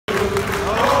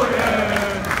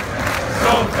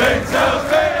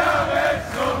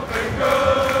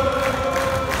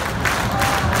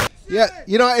Yeah,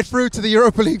 United through to the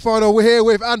Europa League final. We're here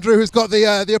with Andrew, who's got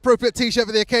the appropriate T-shirt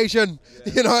for the occasion.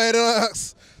 Yeah. United and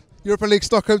Ajax, Europa League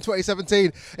Stockholm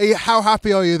 2017. How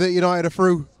happy are you that United are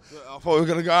through? I thought we were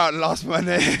going to go out in the last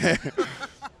minute.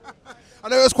 I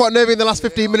know it was quite nervy in the last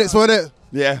 15 minutes, wasn't it?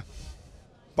 Yeah.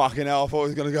 Fucking hell, I thought we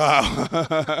was going to go out.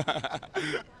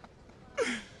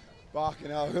 Fucking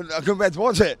hell, I couldn't bear to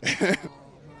watch it.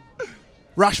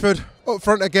 Rashford up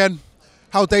front again.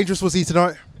 How dangerous was he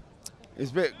tonight?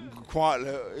 It's a bit quiet.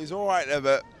 He's all right there,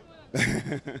 but.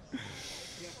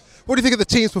 What do you think of the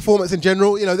team's performance in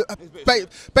general?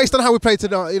 Based on how we played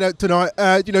tonight.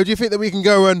 Do you think that we can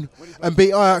go and beat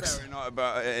Ajax?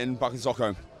 About it back in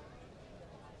Stockholm.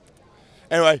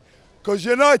 Anyway, because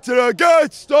United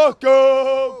against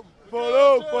Stockholm.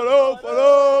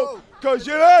 Follow. Because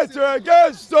United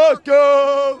against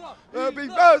Stockholm. They'll be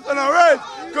fast on our race.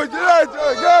 Because United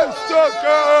against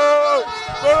Stockholm.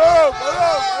 Follow.